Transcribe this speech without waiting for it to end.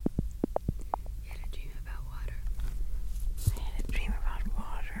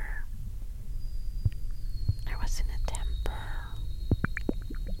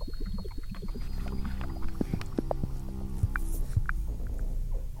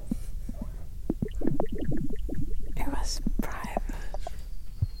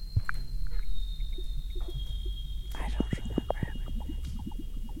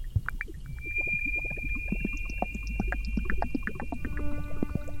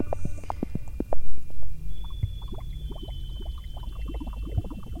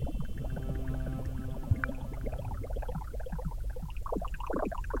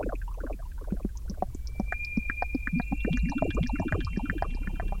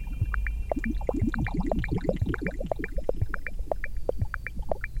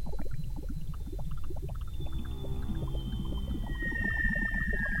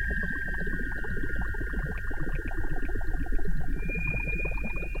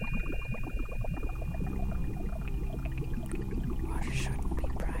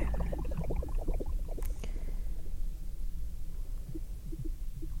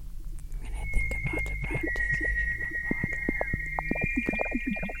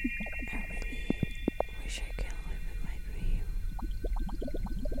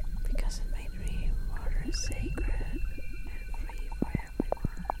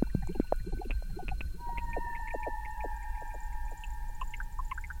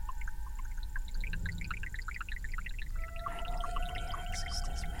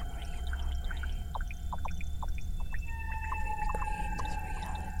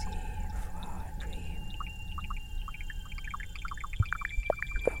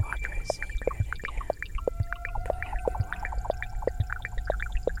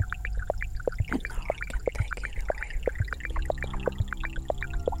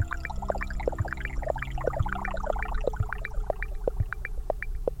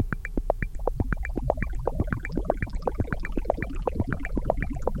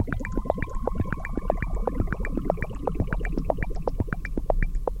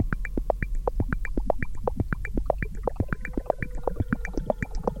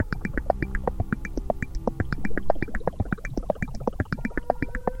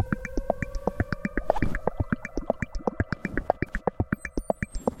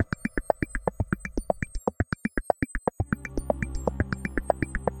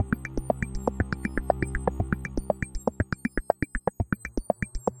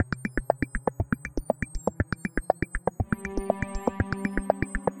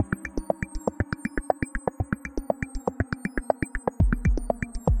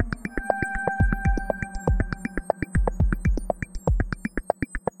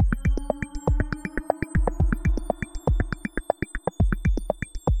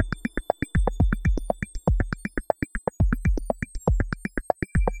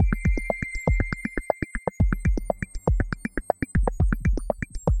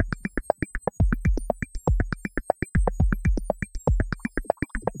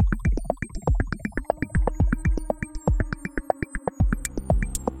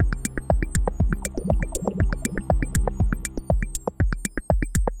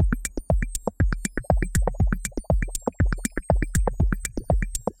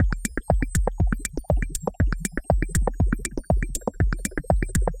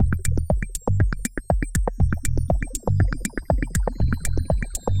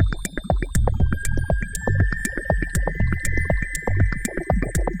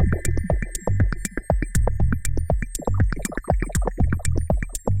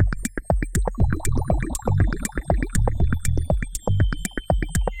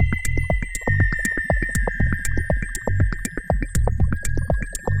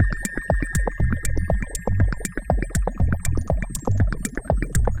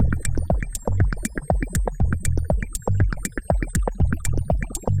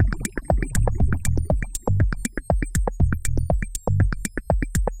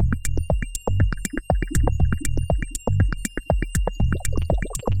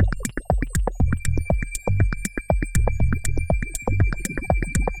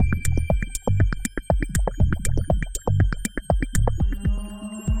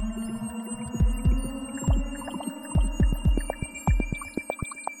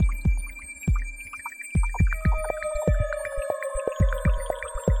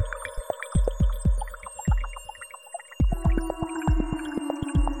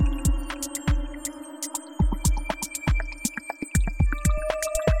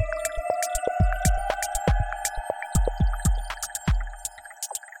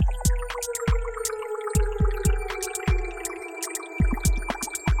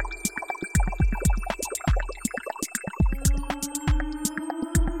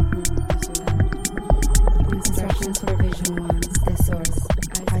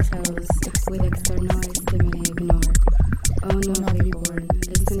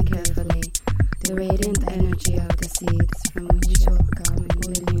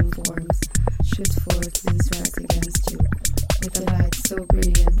forth and strikes against you, with a light so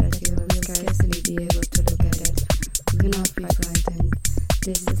brilliant that you will scarcely be able to look at it. Do not be frightened.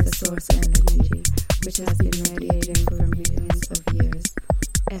 This is the source of energy, which has been radiating for millions of years,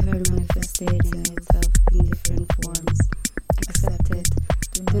 ever manifesting itself in different forms. Accept it.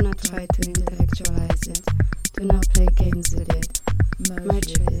 Do not try to intellectualize it. Do not play games with it.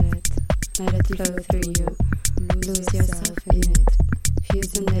 Merge with it. Let it flow through you. Lose yourself in it.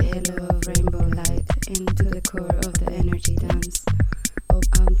 Fuse in the halo of rainbow light into the core of the energy dance.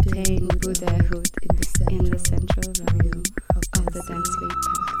 Obtain Buddhahood in the central realm of the densely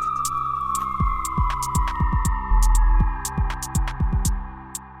packed.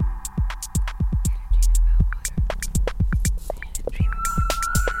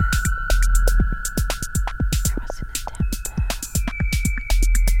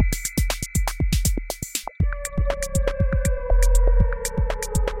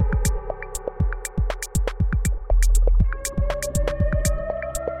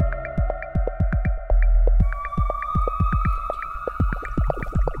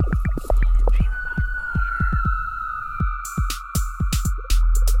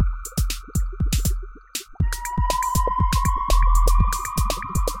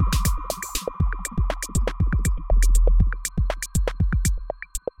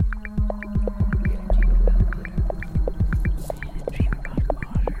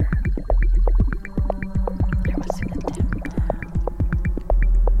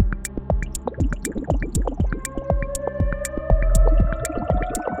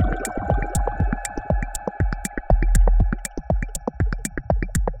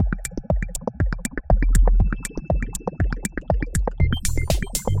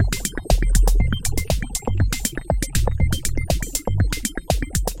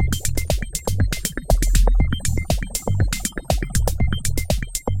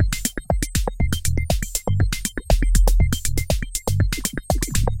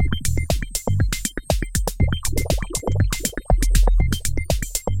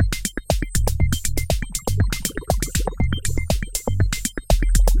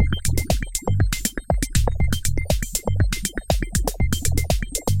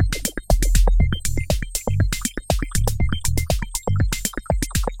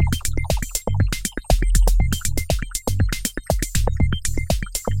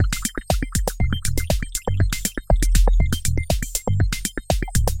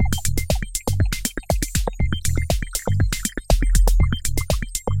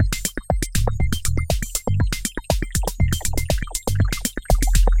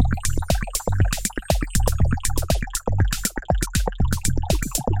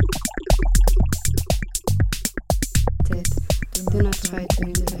 Do not try to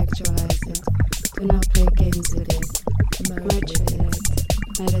intellectualize it. Do not play games with it. Merge with it.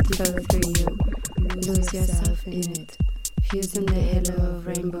 Let it flow through you. Lose yourself in it. Fuse in the halo of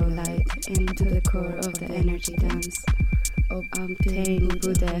rainbow light into the core of the energy dance. Obtain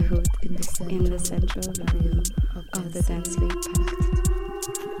Buddhahood in the central realm of the densely packed.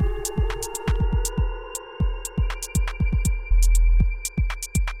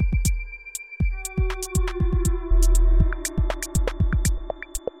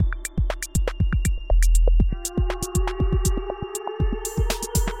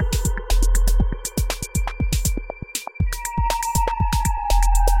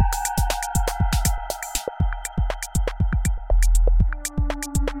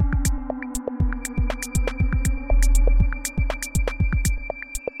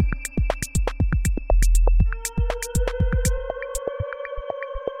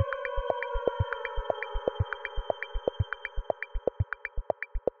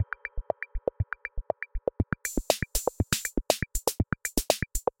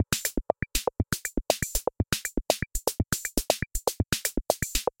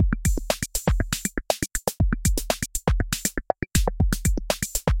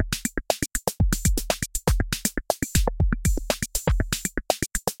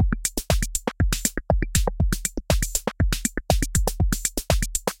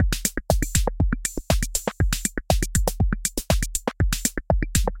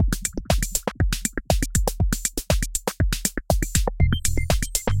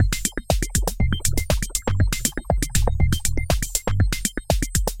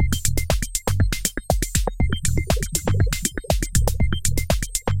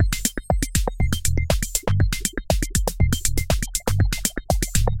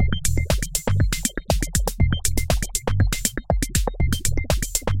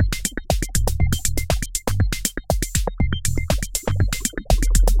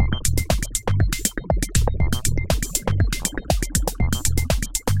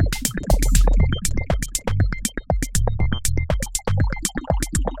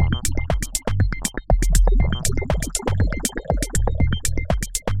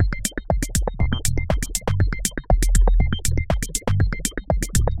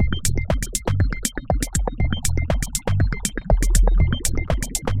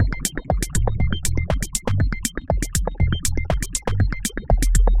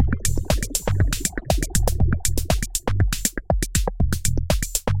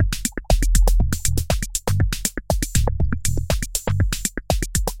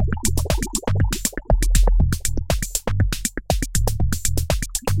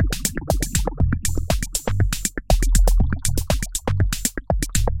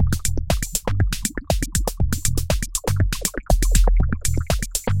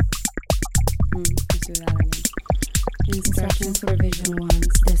 Expressions for vision ones,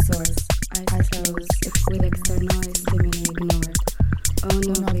 the source, eyes closed, with external stimuli ignored. Oh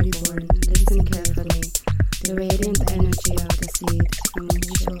nobly born, listen carefully. The radiant energy of the seed from which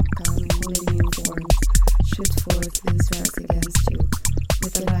your coming living forms shoots forth and swells against you,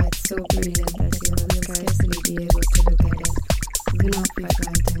 with a light so brilliant that you will scarcely be able to look at it. Do not be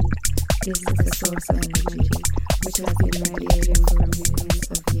frightened. This is the source of energy, which has been radiating for millions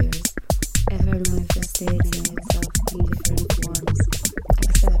of years, ever manifesting itself in different forms.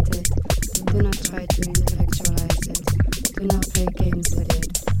 Accept it. Do not try to intellectualize it. Do not play games with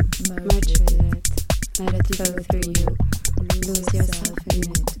it. Merge with it. Let it flow through you. Lose yourself in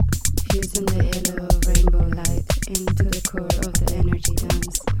it. Fusing the halo of rainbow light into the core of the energy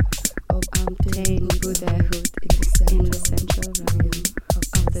dance. Playing Buddhahood in the central realm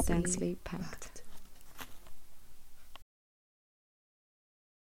of the densely packed.